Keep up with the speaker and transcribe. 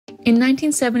In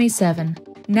 1977,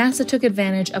 NASA took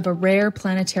advantage of a rare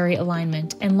planetary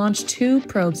alignment and launched 2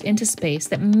 probes into space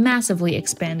that massively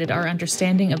expanded our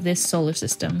understanding of this solar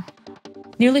system.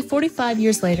 Nearly 45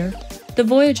 years later, the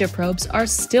Voyager probes are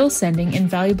still sending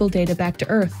invaluable data back to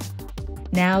Earth.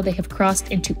 Now they have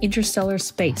crossed into interstellar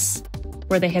space,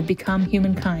 where they have become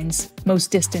humankind's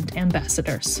most distant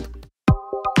ambassadors.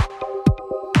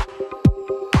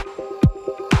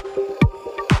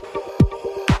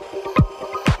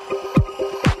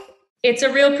 It's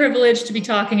a real privilege to be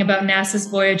talking about NASA's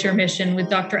Voyager mission with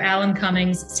Dr. Alan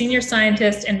Cummings, senior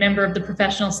scientist and member of the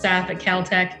professional staff at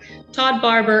Caltech, Todd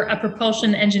Barber, a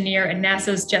propulsion engineer at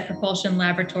NASA's Jet Propulsion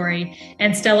Laboratory,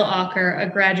 and Stella Ocker, a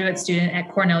graduate student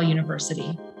at Cornell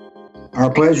University.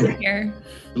 Our pleasure.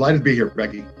 Delighted to be here,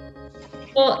 Becky.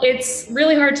 Well, it's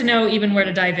really hard to know even where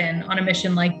to dive in on a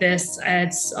mission like this.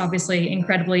 It's obviously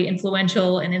incredibly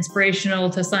influential and inspirational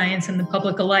to science and the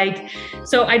public alike.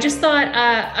 So I just thought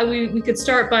we could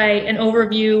start by an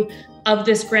overview of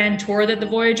this grand tour that the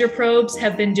Voyager probes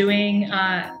have been doing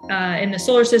in the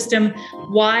solar system,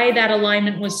 why that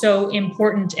alignment was so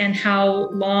important, and how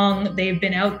long they've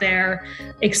been out there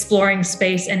exploring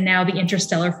space and now the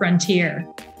interstellar frontier.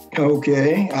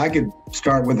 Okay, I could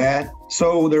start with that.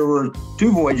 So there were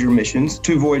 2 Voyager missions,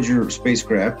 2 Voyager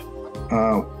spacecraft.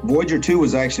 Voyager 2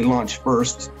 was actually launched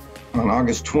first on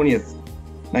August 20th,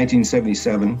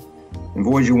 1977, and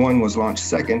Voyager 1 was launched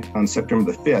second on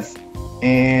September the 5th.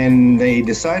 And they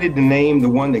decided to name the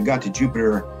one that got to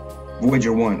Jupiter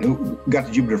Voyager 1, who got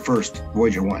to Jupiter first,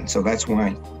 Voyager 1. So that's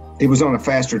why it was on a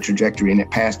faster trajectory and it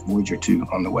passed Voyager 2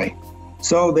 on the way.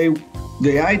 So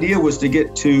the idea was to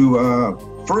get to,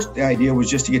 first the idea was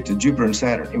just to get to Jupiter and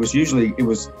Saturn. It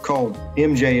was called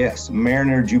MJS,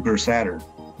 Mariner, Jupiter, Saturn,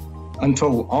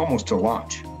 until almost to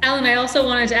launch. Alan, I also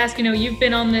wanted to ask, you've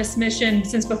been on this mission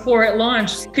since before it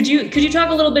launched. Could you talk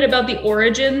a little bit about the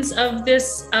origins of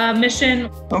this mission?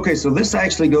 Okay, so this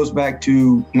actually goes back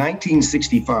to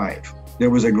 1965.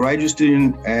 There was a graduate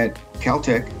student at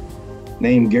Caltech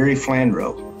named Gary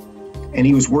Flandreau, and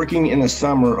he was working in the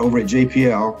summer over at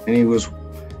JPL, and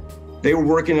they were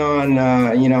working on,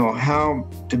 how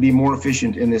to be more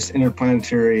efficient in this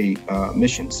interplanetary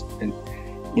missions, and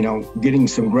getting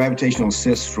some gravitational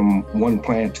assists from one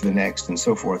planet to the next and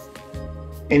so forth.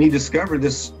 And he discovered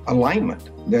this alignment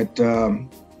that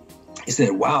he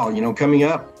said, wow, coming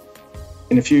up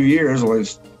in a few years, well, it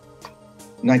was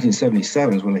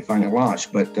 1977 is when they finally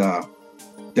launched, but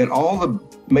that all the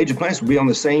major planets would be on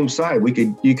the same side.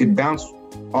 You could bounce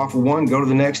off of one, go to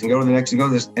the next, and go to the next, and go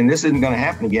to this, and this isn't going to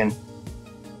happen again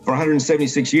for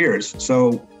 176 years.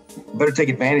 So better take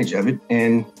advantage of it,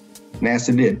 and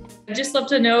NASA did. I'd just love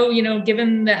to know,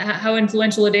 given how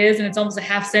influential it is, and it's almost a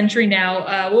half century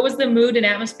now, what was the mood and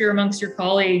atmosphere amongst your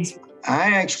colleagues?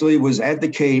 I actually was at the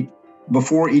Cape right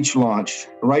before each launch.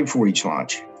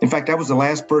 In fact, I was the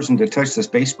last person to touch the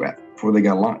spacecraft before they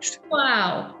got launched.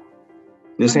 Wow.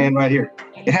 This hand right here.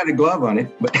 It had a glove on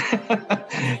it. But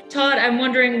Todd, I'm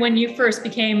wondering when you first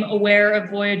became aware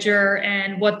of Voyager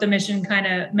and what the mission kind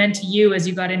of meant to you as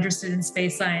you got interested in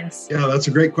space science. Yeah, that's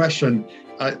a great question.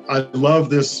 I love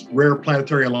this rare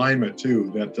planetary alignment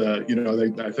too, that,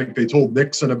 I think they told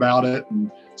Nixon about it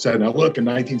and said, now look, in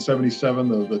 1977,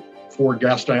 the 4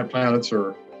 gas giant planets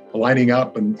are aligning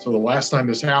up. And so the last time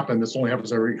this happened, this only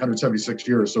happens every 176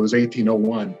 years. So it was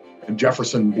 1801, and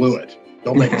Jefferson blew it.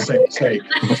 Don't make the same mistake.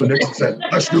 So Nixon said,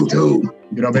 let's do 2.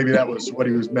 Maybe that was what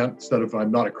he was meant instead of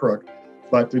I'm not a crook.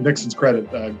 But to Nixon's credit,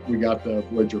 we got the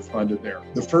Voyager funded there.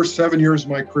 The first 7 years of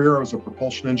my career, I was a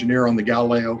propulsion engineer on the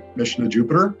Galileo mission to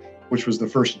Jupiter, which was the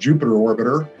first Jupiter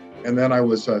orbiter. And then I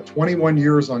was 21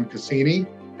 years on Cassini.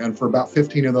 And for about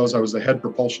 15 of those, I was the head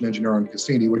propulsion engineer on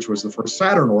Cassini, which was the first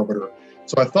Saturn orbiter.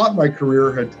 So I thought my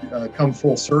career had come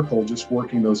full circle just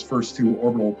working those first 2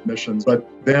 orbital missions. But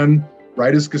then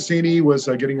right as Cassini was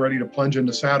getting ready to plunge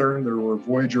into Saturn, there were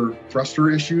Voyager thruster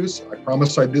issues. I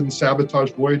promised I didn't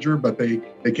sabotage Voyager, but they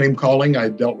came calling. I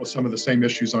dealt with some of the same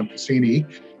issues on Cassini.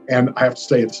 And I have to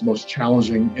say, it's the most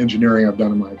challenging engineering I've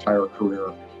done in my entire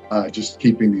career, just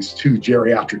keeping these 2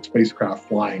 geriatric spacecraft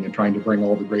flying and trying to bring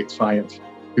all the great science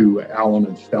to Alan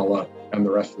and Stella and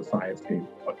the rest of the science team.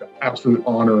 An absolute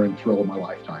honor and thrill of my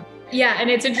lifetime. Yeah, and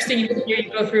it's interesting you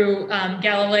go through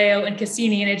Galileo and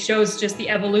Cassini, and it shows just the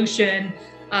evolution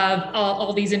of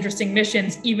all these interesting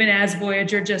missions, even as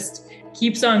Voyager just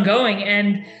keeps on going.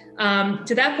 And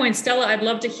to that point, Stella, I'd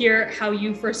love to hear how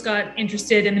you first got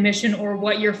interested in the mission, or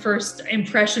what your first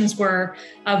impressions were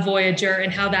of Voyager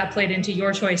and how that played into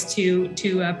your choice to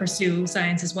pursue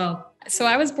science as well. So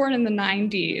I was born in the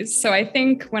 90s. So I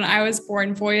think when I was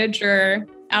born, Voyager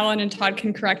Alan and Todd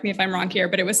can correct me if I'm wrong here,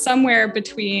 but it was somewhere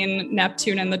between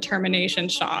Neptune and the termination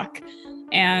shock.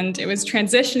 And it was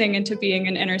transitioning into being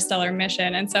an interstellar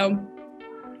mission. And so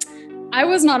I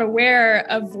was not aware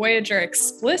of Voyager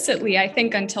explicitly, I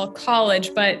think, until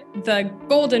college, but the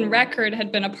golden record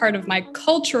had been a part of my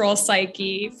cultural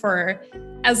psyche for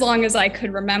as long as I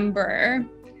could remember.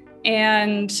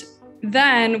 And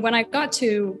then when I got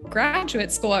to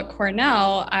graduate school at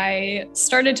Cornell, I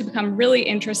started to become really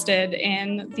interested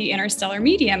in the interstellar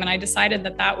medium, and I decided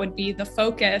that that would be the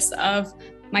focus of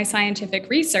my scientific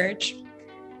research.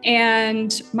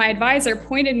 And my advisor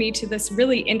pointed me to this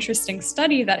really interesting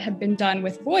study that had been done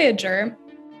with Voyager.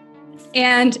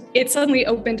 And it suddenly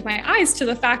opened my eyes to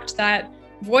the fact that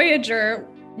Voyager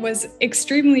was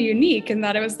extremely unique in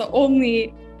that it was the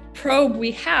only probe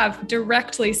we have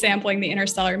directly sampling the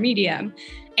interstellar medium.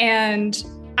 And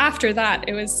after that,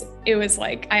 it was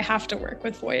like, I have to work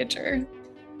with Voyager.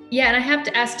 Yeah, and I have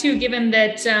to ask too, given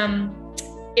that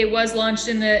it was launched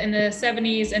in the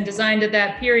 70s and designed at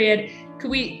that period,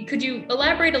 could you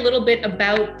elaborate a little bit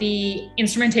about the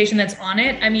instrumentation that's on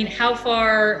it? I mean, how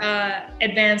far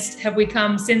advanced have we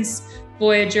come since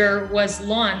Voyager was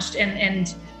launched,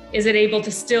 and is it able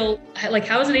to still, like,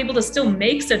 how is it able to still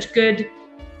make such good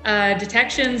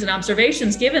detections and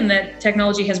observations, given that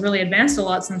technology has really advanced a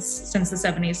lot since the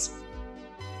 70s?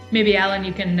 Maybe Alan,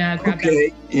 you can grab that.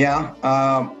 Okay, yeah.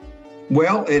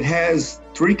 Well, it has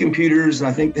 3 computers.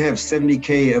 I think they have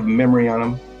 70K of memory on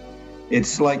them.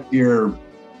 It's like your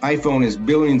iPhone is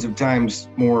billions of times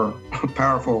more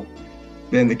powerful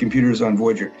than the computers on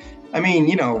Voyager. I mean,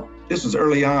 you know, this was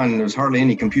early on, there was hardly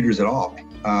any computers at all.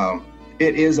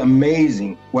 It is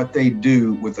amazing what they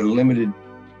do with the limited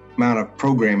amount of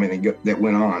programming that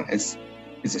went on. It's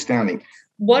astounding.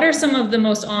 What are some of the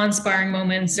most awe-inspiring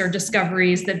moments or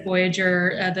discoveries that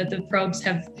Voyager, that the probes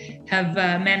have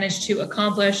managed to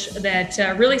accomplish that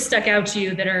really stuck out to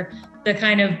you, that are the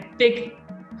kind of big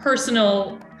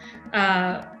personal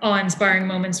awe-inspiring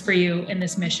moments for you in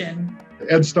this mission?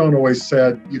 Ed Stone always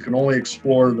said you can only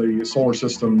explore the solar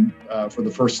system for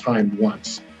the first time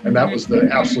once. And that was the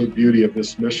absolute beauty of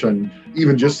this mission,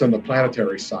 even just on the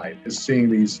planetary side, is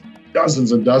seeing these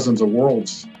dozens and dozens of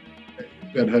worlds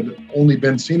that had only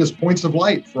been seen as points of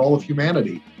light for all of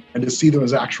humanity. And to see them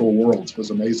as actual worlds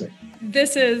was amazing.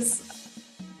 This is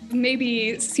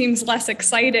maybe seems less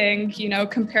exciting, you know,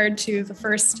 compared to the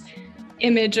first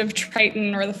image of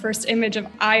Triton or the first image of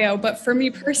Io. But for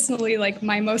me personally, like,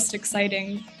 my most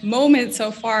exciting moment so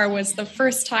far was the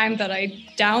first time that I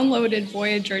downloaded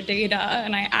Voyager data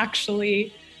and I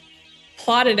actually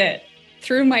plotted it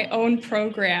through my own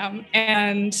program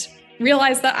and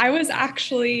realized that I was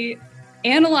actually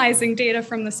analyzing data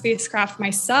from the spacecraft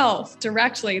myself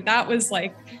directly. That was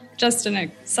like just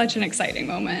such an exciting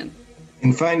moment.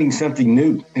 And finding something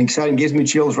new and exciting gives me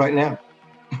chills right now.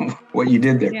 What you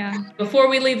did there. Yeah. Before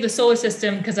we leave the solar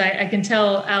system, because I can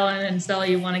tell Alan and Stella,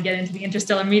 you want to get into the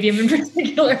interstellar medium in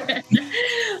particular.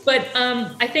 But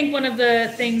I think one of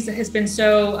the things that has been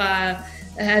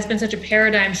such a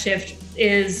paradigm shift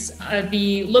is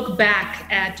the look back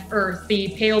at Earth, the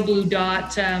pale blue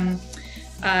dot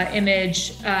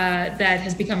image that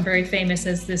has become very famous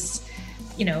as this,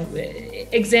 you know,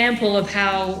 example of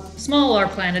how small our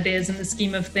planet is in the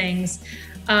scheme of things.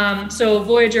 So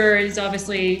Voyager is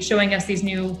obviously showing us these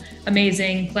new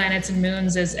amazing planets and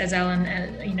moons, as Alan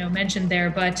mentioned there,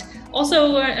 but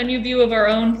also a new view of our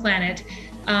own planet.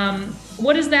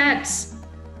 What does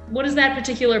that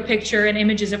particular picture and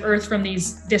images of Earth from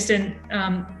these distant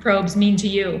probes mean to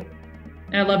you?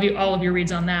 And I love all of your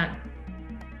reads on that.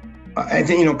 I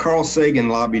think, you know, Carl Sagan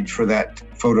lobbied for that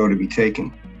photo to be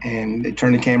taken, and they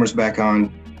turned the cameras back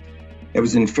on. It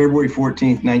was in February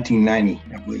 14th, 1990,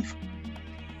 I believe.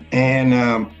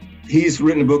 And he's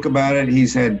written a book about it.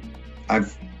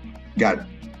 I've got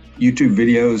YouTube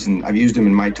videos and I've used them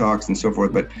in my talks and so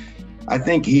forth, but I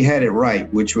think he had it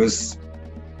right, which was,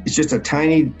 it's just a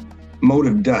tiny mote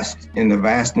of dust in the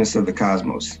vastness of the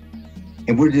cosmos.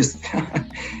 And we're just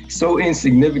so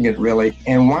insignificant, really.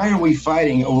 And why are we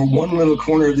fighting over one little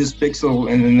corner of this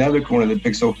pixel and another corner of the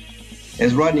pixel?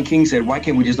 As Rodney King said, why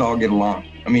can't we just all get along?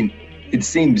 I mean, it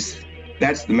seems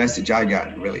that's the message I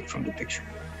got, really, from the picture.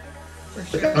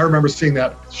 I remember seeing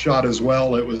that shot as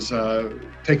well. It was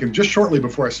taken just shortly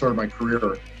before I started my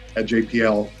career at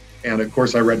JPL. And of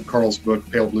course, I read Carl's book,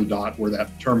 Pale Blue Dot, where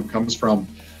that term comes from.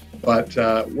 But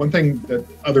one thing that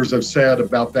others have said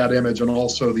about that image and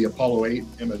also the Apollo 8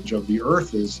 image of the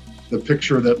Earth is the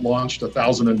picture that launched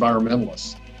 1,000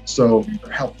 environmentalists. So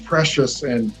how precious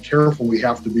and careful we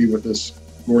have to be with this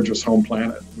gorgeous home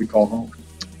planet we call home.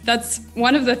 That's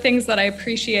one of the things that I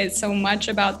appreciate so much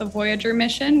about the Voyager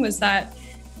mission, was that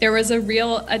there was a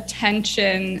real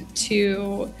attention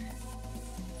to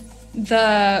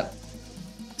the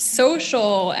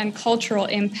social and cultural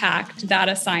impact that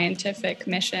a scientific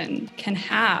mission can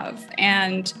have,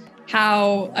 and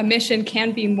how a mission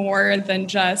can be more than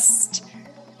just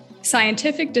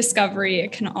scientific discovery.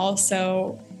 It can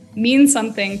also mean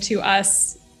something to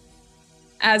us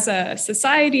as a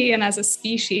society and as a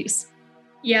species.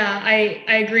 Yeah, I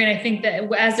agree. And I think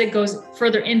that as it goes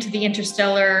further into the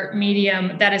interstellar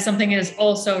medium, that is something that has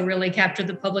also really captured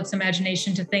the public's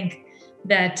imagination, to think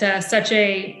that such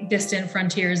a distant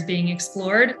frontier is being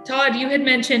explored. Todd, you had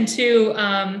mentioned too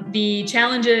the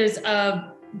challenges of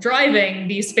driving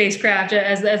these spacecraft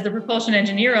as the propulsion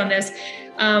engineer on this.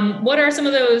 What are some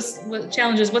of those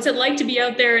challenges? What's it like to be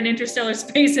out there in interstellar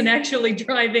space and actually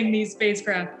driving these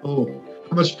spacecraft? Oh,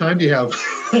 how much time do you have?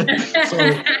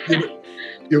 So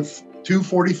you have two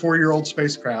 44-year-old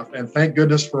spacecraft, and thank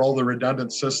goodness for all the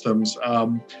redundant systems.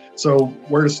 So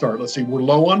where to start? Let's see, we're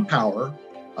low on power.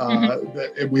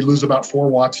 We lose about 4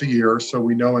 watts a year, so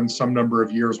we know in some number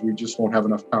of years we just won't have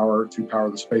enough power to power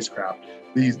the spacecraft.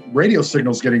 The radio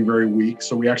signal's getting very weak,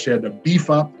 so we actually had to beef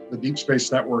up the Deep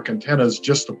Space Network antennas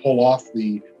just to pull off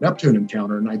the Neptune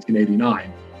encounter in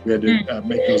 1989. We had to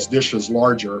make those dishes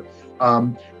larger.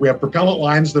 We have propellant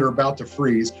lines that are about to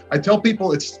freeze. I tell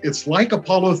people it's like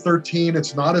Apollo 13.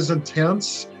 It's not as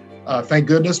intense, thank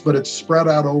goodness, but it's spread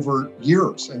out over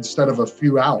years instead of a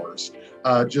few hours.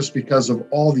 Just because of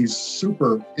all these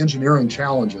super engineering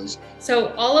challenges. So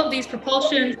all of these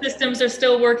propulsion systems are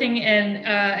still working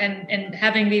and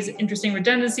having these interesting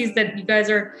redundancies that you guys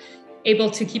are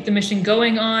able to keep the mission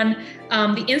going on.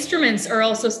 The instruments are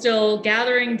also still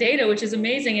gathering data, which is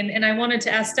amazing. And I wanted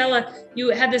to ask Stella, you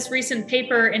had this recent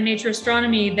paper in Nature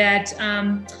Astronomy that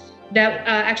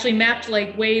actually mapped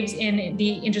like waves in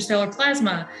the interstellar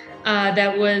plasma.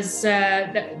 That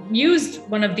used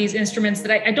one of these instruments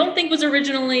that I don't think was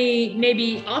originally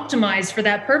maybe optimized for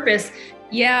that purpose.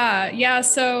 Yeah.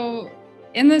 So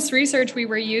in this research, we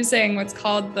were using what's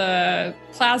called the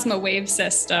plasma wave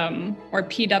system, or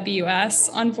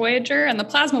PWS, on Voyager. And the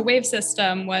plasma wave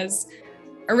system was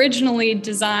originally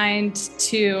designed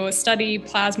to study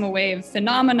plasma wave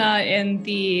phenomena in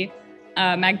the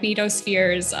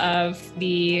magnetospheres of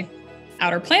the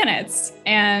outer planets.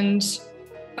 And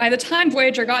by the time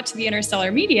Voyager got to the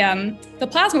interstellar medium, the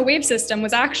plasma wave system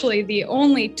was actually the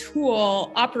only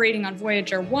tool operating on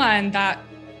Voyager 1 that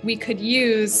we could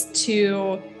use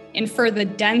to infer the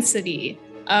density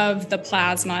of the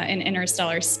plasma in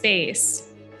interstellar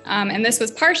space. And this was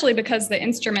partially because the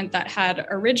instrument that had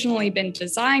originally been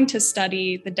designed to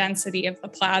study the density of the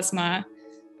plasma,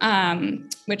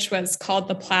 which was called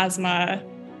the Plasma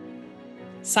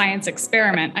Science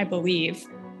Experiment, I believe,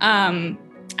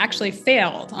 actually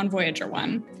failed on Voyager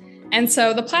 1. And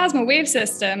so the plasma wave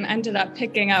system ended up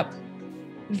picking up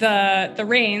the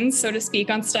reins, so to speak,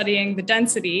 on studying the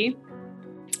density.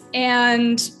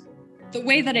 And the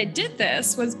way that it did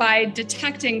this was by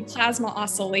detecting plasma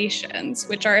oscillations,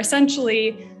 which are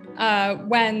essentially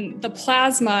when the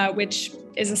plasma, which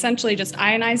is essentially just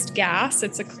ionized gas,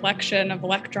 it's a collection of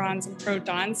electrons and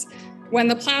protons. When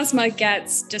the plasma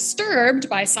gets disturbed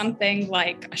by something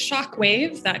like a shock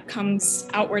wave that comes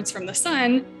outwards from the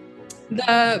sun,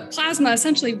 the plasma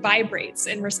essentially vibrates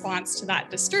in response to that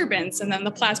disturbance. And then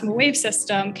the plasma wave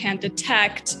system can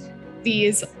detect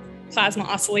these plasma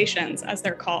oscillations, as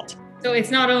they're called. So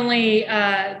it's not only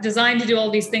designed to do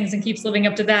all these things and keeps living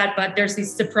up to that, but there's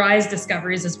these surprise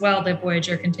discoveries as well that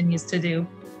Voyager continues to do.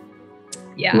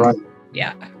 Yeah. Right.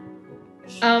 Yeah.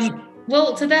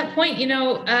 Well, to that point, you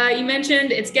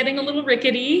mentioned it's getting a little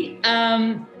rickety.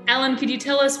 Alan, could you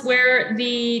tell us where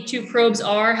the 2 probes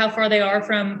are, how far they are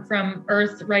from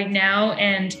Earth right now,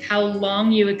 and how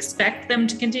long you expect them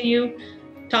to continue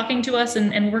talking to us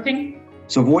and working?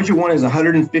 So Voyager 1 is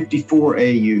 154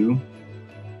 AU.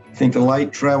 I think the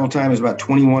light travel time is about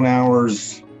 21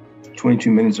 hours,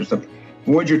 22 minutes or something.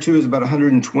 Voyager 2 is about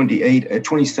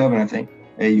 27, I think,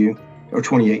 AU, or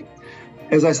 28.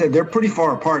 As I said, they're pretty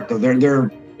far apart, though.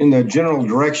 They're in the general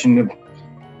direction of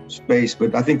space,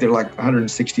 but I think they're like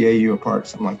 160 AU apart,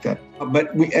 something like that.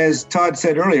 But as Todd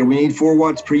said earlier, we need 4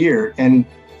 watts per year, and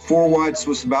 4 watts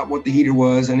was about what the heater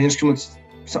was, and instruments,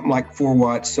 something like 4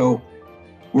 watts. So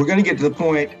we're going to get to the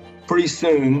point pretty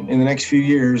soon in the next few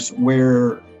years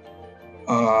where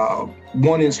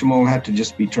one instrument will have to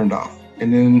just be turned off,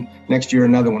 and then next year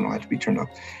another one will have to be turned off.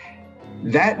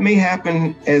 That may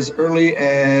happen as early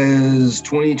as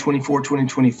 2024,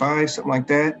 2025, something like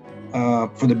that.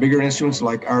 For the bigger instruments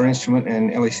like our instrument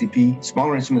and LACP,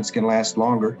 smaller instruments can last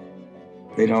longer.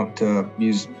 They don't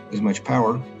use as much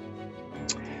power.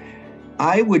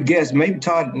 I would guess, maybe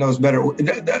Todd knows better.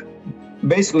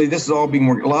 Basically, this is all being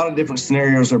worked. A lot of different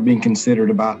scenarios are being considered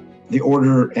about the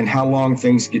order and how long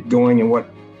things get going and what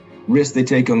risks they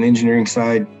take on the engineering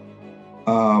side.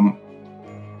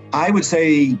 I would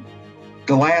say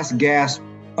the last gasp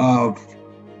of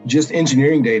just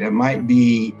engineering data might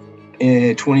be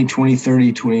in 2020,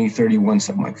 30, 2031,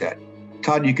 something like that.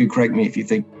 Todd, you could correct me if you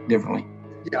think differently.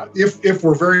 Yeah, if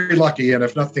we're very lucky and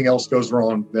if nothing else goes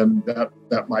wrong, then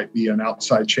that might be an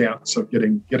outside chance of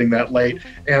getting that late.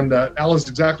 And Alan's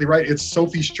exactly right. It's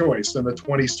Sophie's choice in the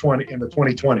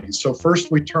 2020s. So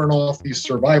first we turn off these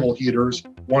survival heaters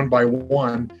one by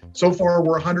one. So far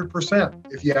we're 100%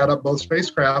 if you add up both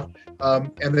spacecraft,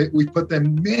 and we put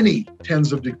them many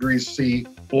tens of degrees C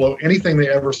below anything they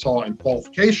ever saw in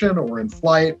qualification or in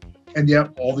flight. And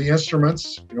yet all the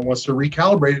instruments, once they're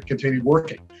recalibrated, continued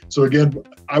working. So again,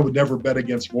 I would never bet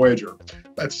against Voyager.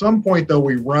 At some point, though,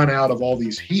 we run out of all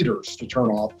these heaters to turn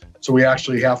off. So we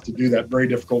actually have to do that very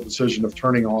difficult decision of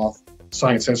turning off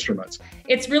science instruments.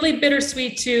 It's really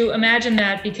bittersweet to imagine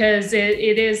that, because it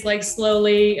is like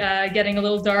slowly getting a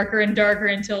little darker and darker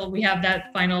until we have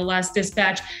that final last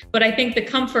dispatch. But I think the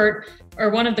comfort,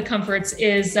 or one of the comforts,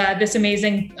 is this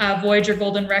amazing Voyager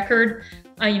Golden Record.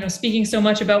 Speaking so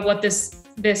much about what this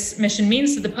mission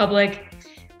means to the public.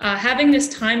 Having this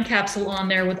time capsule on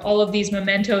there with all of these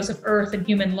mementos of Earth and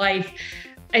human life,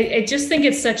 I just think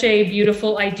it's such a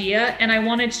beautiful idea. And I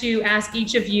wanted to ask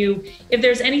each of you if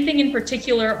there's anything in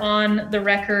particular on the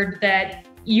record that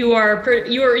you're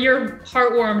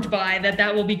heartwarmed by,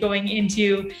 that will be going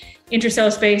into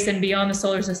interstellar space and beyond the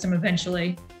solar system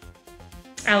eventually.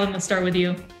 Alan, let's start with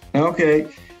you. Okay.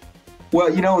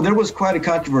 Well, there was quite a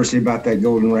controversy about that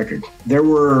golden record.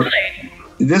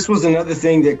 This was another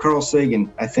thing that Carl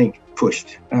Sagan, I think,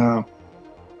 pushed.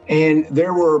 And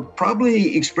there were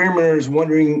probably experimenters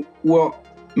wondering, well,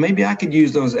 maybe I could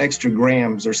use those extra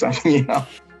grams or something,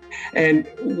 And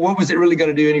what was it really going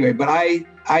to do anyway? But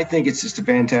I think it's just a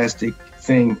fantastic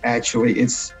thing, actually.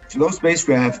 Those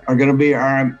spacecraft are going to be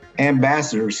our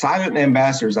ambassadors, silent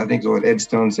ambassadors, I think is what Ed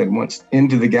Stone said once,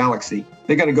 into the galaxy.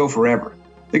 They're going to go forever.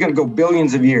 They're going to go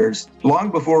billions of years,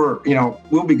 long before,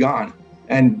 we'll be gone.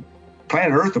 And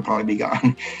planet Earth will probably be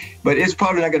gone, but it's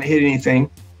probably not going to hit anything.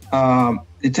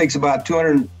 It takes about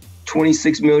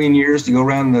 226 million years to go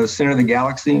around the center of the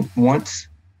galaxy once.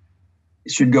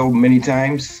 It should go many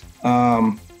times.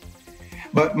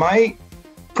 But my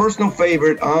personal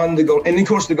favorite on the gold, and of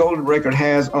course the Golden Record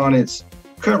has on its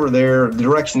cover there the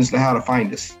directions to how to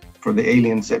find us for the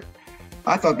aliens. That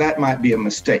I thought that might be a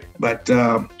mistake, but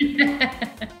I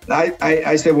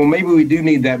said, well, maybe we do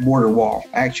need that border wall,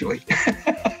 actually.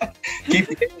 Keep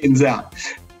the aliens out.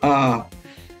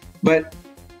 But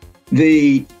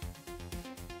the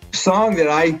song that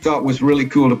I thought was really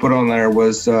cool to put on there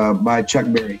was by Chuck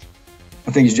Berry.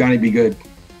 I think it's Johnny Be Good.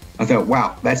 I thought,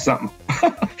 wow, that's something.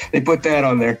 They put that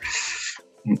on there.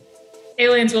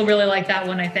 Aliens will really like that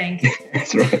one, I think.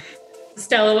 That's right.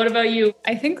 Stella, what about you?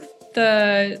 I think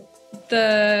the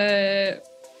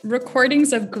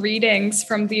recordings of greetings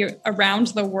from around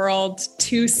the world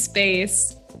to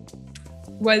space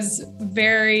was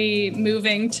very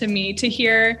moving to me, to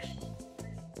hear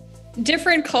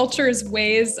different cultures'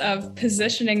 ways of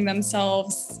positioning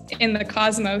themselves in the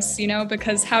cosmos,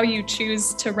 because how you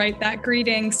choose to write that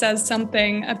greeting says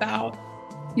something about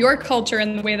your culture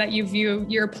and the way that you view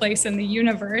your place in the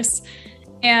universe.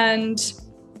 And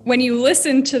when you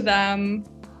listen to them,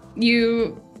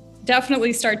 you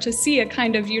definitely start to see a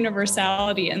kind of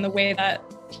universality in the way that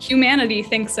humanity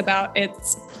thinks about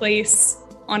its place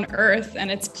on Earth and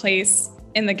its place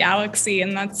in the galaxy.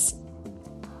 And that's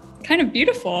kind of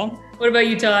beautiful. What about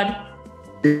you, Todd?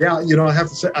 Yeah, I have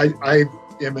to say, I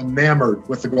am enamored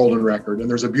with the Golden Record. And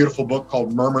there's a beautiful book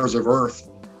called Murmurs of Earth.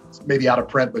 It's maybe out of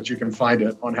print, but you can find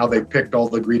it, on how they picked all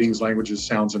the greetings, languages,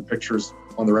 sounds, and pictures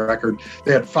on the record.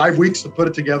 They had 5 weeks to put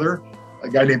it together. A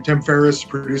guy named Tim Ferriss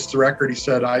produced the record. He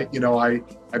said, I got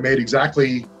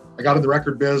in the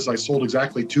record biz. I sold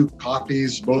exactly 2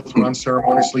 copies. Both were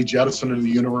unceremoniously jettisoned into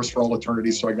the universe for all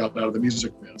eternity. So I got out of the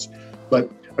music biz.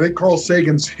 But I think Carl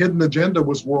Sagan's hidden agenda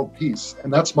was world peace.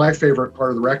 And that's my favorite part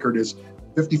of the record, is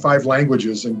 55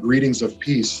 languages and greetings of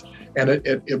peace. And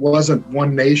it wasn't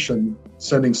one nation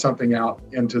sending something out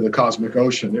into the cosmic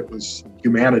ocean. It was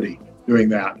humanity doing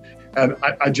that. And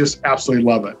I just absolutely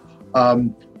love it.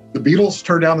 The Beatles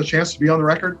turned down the chance to be on the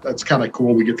record. That's kind of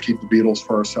cool. We get to keep the Beatles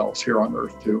for ourselves here on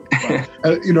Earth too.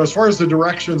 But, as far as the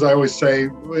directions, I always say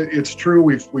it's true.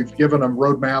 We've given a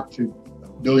roadmap to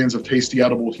billions of tasty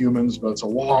edible humans, but it's a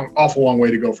awful long way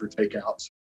to go for takeouts.